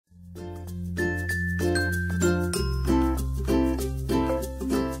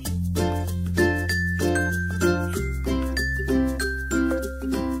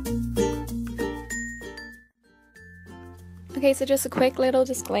Okay, so just a quick little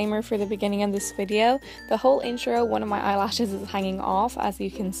disclaimer for the beginning of this video. The whole intro, one of my eyelashes is hanging off, as you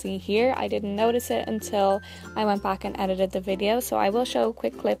can see here. I didn't notice it until I went back and edited the video, so I will show a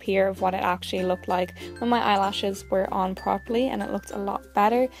quick clip here of what it actually looked like when my eyelashes were on properly, and it looked a lot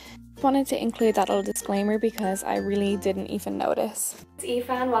better. I wanted to include that little disclaimer because I really didn't even notice. It's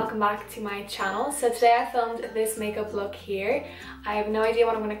Aoife and welcome back to my channel. So today I filmed this makeup look here. I have no idea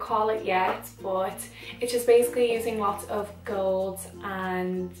what I'm going to call it yet, but it's just basically using lots of golds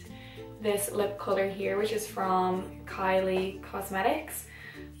and this lip colour here, which is from Kylie Cosmetics.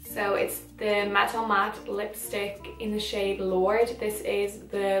 So it's the Metal Matte lipstick in the shade Lord. This is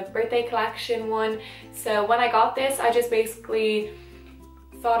the birthday collection one. So when I got this, I just basically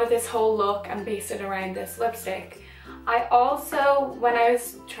thought of this whole look and based it around this lipstick. I also, when I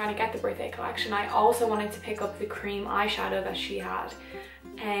was trying to get the birthday collection, I also wanted to pick up the cream eyeshadow that she had.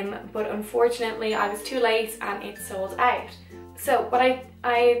 But unfortunately I was too late and it sold out. So what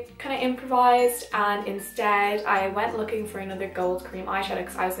I kind of improvised, and instead I went looking for another gold cream eyeshadow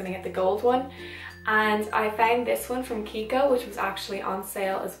because I was going to get the gold one. And I found this one from Kiko, which was actually on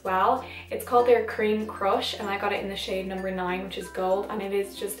sale as well. It's called their Cream Crush, and I got it in the shade number 9, which is gold, and it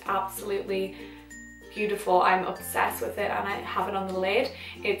is just absolutely beautiful. I'm obsessed with it and I have it on the lid.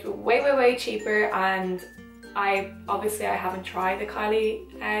 It's way cheaper, and I haven't tried the Kylie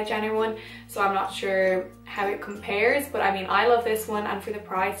Jenner one, so I'm not sure how it compares, but I mean, I love this one, and for the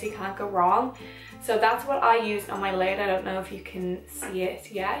price you can't go wrong. So that's what I used on my lid. I don't know if you can see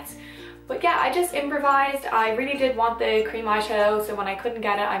it yet. But yeah, I just improvised. I really did want the cream eyeshadow, so when I couldn't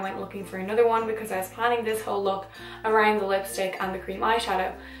get it, I went looking for another one because I was planning this whole look around the lipstick and the cream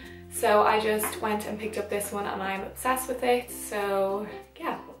eyeshadow. So I just went and picked up this one and I'm obsessed with it, so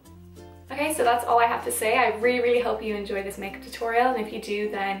yeah. Okay, so that's all I have to say. I really hope you enjoy this makeup tutorial, and if you do,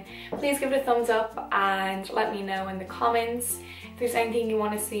 then please give it a thumbs up and let me know in the comments if there's anything you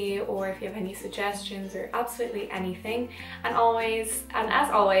want to see, or if you have any suggestions or absolutely anything. And as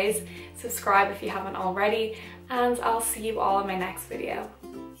always, subscribe if you haven't already, and I'll see you all in my next video.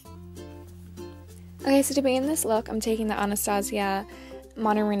 Okay, so to begin this look, I'm taking the Anastasia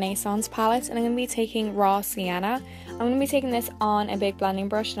Modern Renaissance palette, and I'm going to be taking Raw Sienna. I'm going to be taking this on a big blending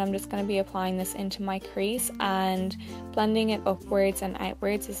brush, and I'm just going to be applying this into my crease and blending it upwards and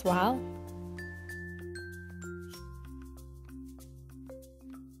outwards as well.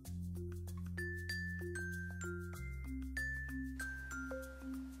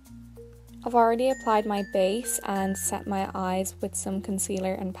 I've already applied my base and set my eyes with some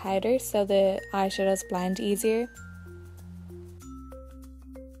concealer and powder so the eyeshadows blend easier.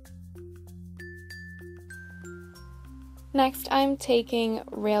 Next, I'm taking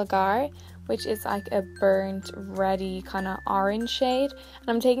Realgar, which is like a burnt reddy kind of orange shade, and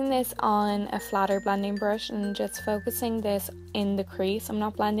I'm taking this on a flatter blending brush and just focusing this in the crease. I'm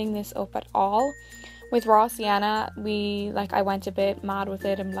not blending this up at all. With Raw Sienna, I went a bit mad with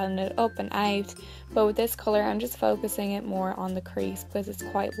it and blended it up and out, but with this colour I'm just focusing it more on the crease because it's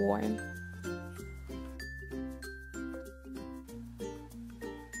quite warm.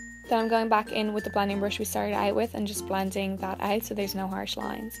 Then I'm going back in with the blending brush we started out with and just blending that out so there's no harsh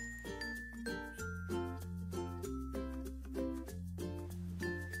lines.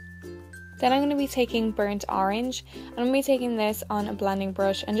 Then I'm going to be taking Burnt Orange, and I'm going to be taking this on a blending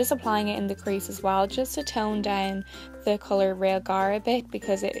brush and just applying it in the crease as well, just to tone down the colour Realgar a bit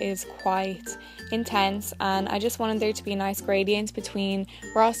because it is quite intense, and I just wanted there to be a nice gradient between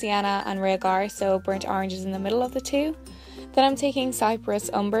Raw Sienna and Realgar, so Burnt Orange is in the middle of the two. Then I'm taking Cypress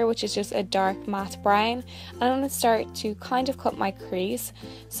Umber, which is just a dark matte brown, and I'm going to start to kind of cut my crease.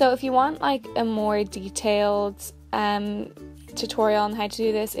 So if you want like a more detailed tutorial on how to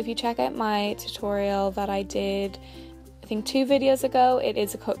do this, if you check out my tutorial that I did I think 2 videos ago, it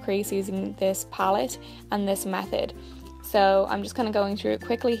is a cut crease using this palette and this method. So I'm just kind of going through it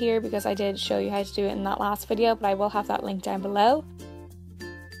quickly here because I did show you how to do it in that last video, but I will have that link down below.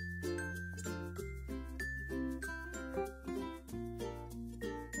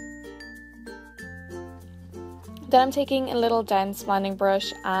 Then I'm taking a little dense blending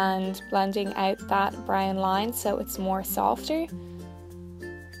brush and blending out that brown line so it's more softer.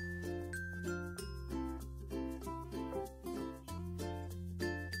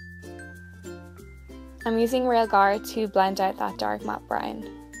 I'm using Realgar to blend out that dark matte brown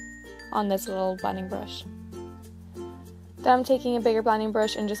on this little blending brush. Then I'm taking a bigger blending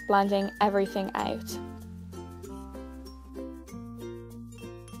brush and just blending everything out.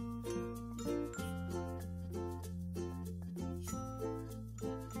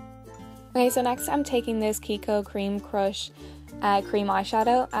 Okay, so next I'm taking this Kiko Cream Crush cream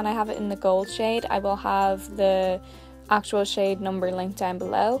eyeshadow, and I have it in the gold shade. I will have the actual shade number linked down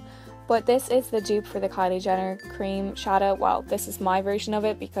below. But this is the dupe for the Kylie Jenner cream shadow. Well, this is my version of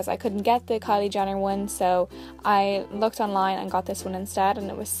it because I couldn't get the Kylie Jenner one, so I looked online and got this one instead, and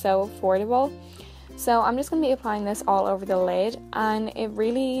it was so affordable. So I'm just going to be applying this all over the lid, and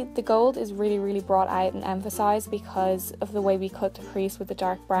the gold is really brought out and emphasized because of the way we cut the crease with the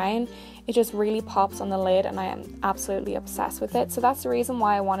dark brown. It just really pops on the lid, and I am absolutely obsessed with it. So that's the reason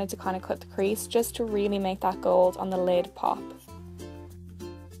why I wanted to kind of cut the crease, just to really make that gold on the lid pop.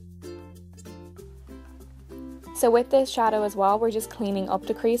 So with this shadow as well, we're just cleaning up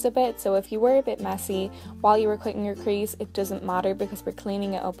the crease a bit. So if you were a bit messy while you were cutting your crease, it doesn't matter because we're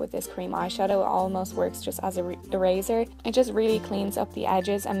cleaning it up with this cream eyeshadow. It almost works just as an eraser. It just really cleans up the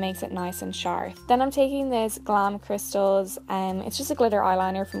edges and makes it nice and sharp. Then I'm taking this Glam Crystals, it's just a glitter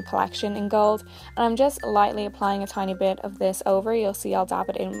eyeliner from Collection in gold, and I'm just lightly applying a tiny bit of this over. You'll see I'll dab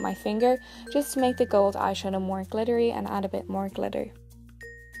it in with my finger just to make the gold eyeshadow more glittery and add a bit more glitter.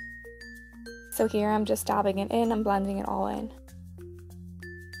 So here I'm just dabbing it in and blending it all in.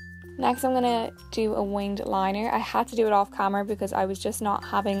 Next I'm going to do a winged liner. I had to do it off camera because I was just not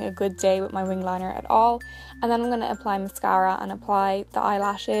having a good day with my winged liner at all. And then I'm going to apply mascara and apply the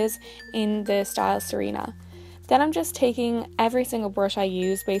eyelashes in the style Serena. Then I'm just taking every single brush I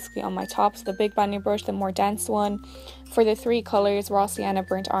use basically on my top, so the big blending brush, the more dense one, for the three colours, Raw Sienna,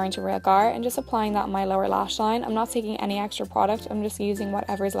 Burnt Orange and Real Gar, and just applying that on my lower lash line. I'm not taking any extra product, I'm just using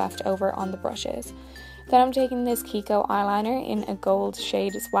whatever's left over on the brushes. Then I'm taking this Kiko eyeliner in a gold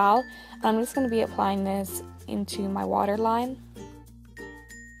shade as well, and I'm just going to be applying this into my waterline.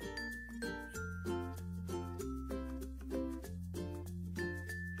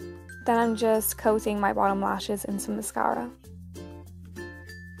 Then I'm just coating my bottom lashes in some mascara.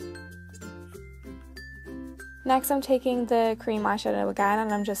 Next I'm taking the cream eyeshadow again,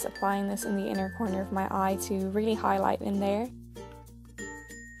 and I'm just applying this in the inner corner of my eye to really highlight in there.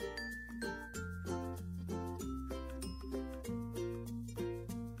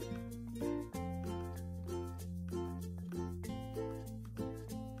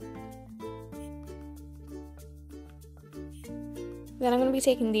 Then I'm going to be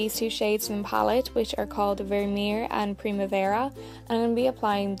taking these two shades from the palette, which are called Vermeer and Primavera, and I'm going to be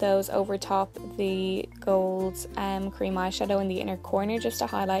applying those over top the gold cream eyeshadow in the inner corner just to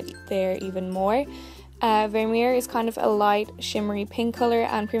highlight there even more. Vermeer is kind of a light shimmery pink colour,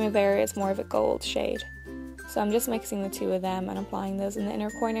 and Primavera is more of a gold shade. So I'm just mixing the two of them and applying those in the inner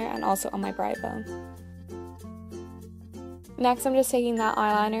corner and also on my brow bone. Next I'm just taking that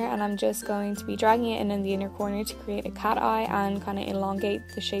eyeliner and I'm just going to be dragging it in the inner corner to create a cat eye and kind of elongate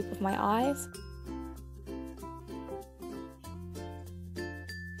the shape of my eyes.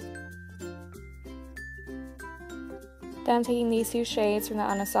 Then I'm taking these two shades from the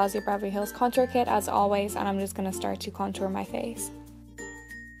Anastasia Beverly Hills Contour Kit as always, and I'm just going to start to contour my face.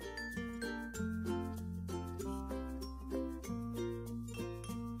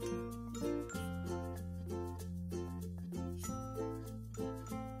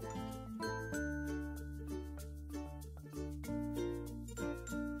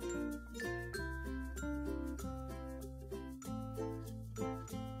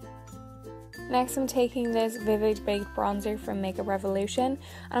 Next I'm taking this Vivid Baked Bronzer from Makeup Revolution, and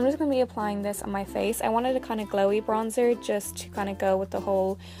I'm just going to be applying this on my face. I wanted a kind of glowy bronzer just to kind of go with the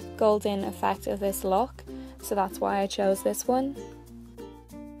whole golden effect of this look, so that's why I chose this one.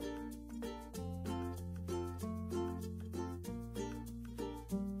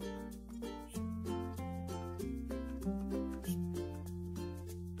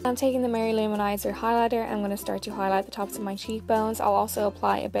 I'm taking the Mary Luminizer highlighter and I'm going to start to highlight the tops of my cheekbones. I'll also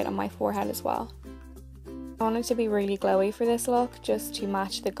apply a bit on my forehead as well. I want it to be really glowy for this look, just to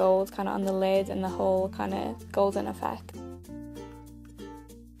match the gold kind of on the lid and the whole kind of golden effect.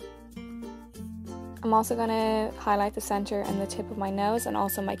 I'm also going to highlight the centre and the tip of my nose and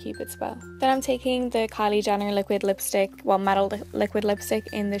also my cupid's bow. Then I'm taking the Kylie Jenner liquid lipstick, well, matte liquid lipstick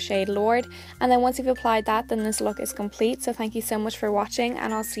in the shade Lord, and then once you've applied that, then this look is complete. So thank you so much for watching,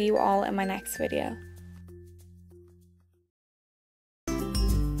 and I'll see you all in my next video.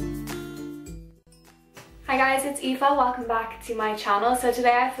 Hi guys, it's Aoife, welcome back to my channel. So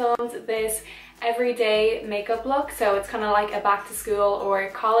today I filmed this everyday makeup look, so it's kind of like a back to school or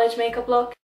college makeup look.